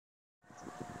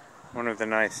One of the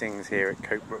nice things here at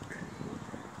Cotebrook,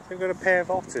 they've got a pair of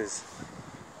otters.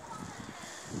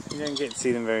 You don't get to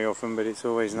see them very often, but it's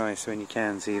always nice when you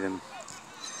can see them.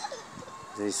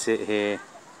 They sit here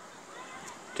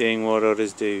doing what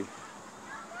otters do,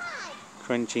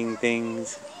 crunching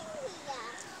things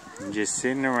and just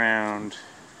sitting around.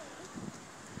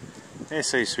 They're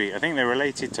so sweet. I think they're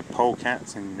related to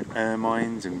polecats and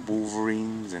ermines and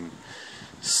wolverines and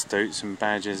stoats and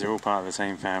badgers. They're all part of the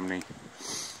same family.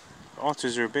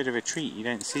 Otters are a bit of a treat. You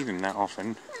don't see them that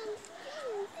often.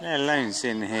 They're alone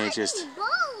sitting here just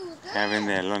having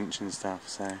their lunch and stuff.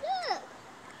 So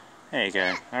there you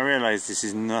go. I realise this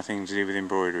is nothing to do with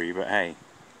embroidery, but hey,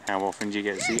 how often do you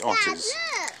get to see otters?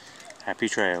 Happy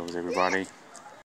trails, everybody.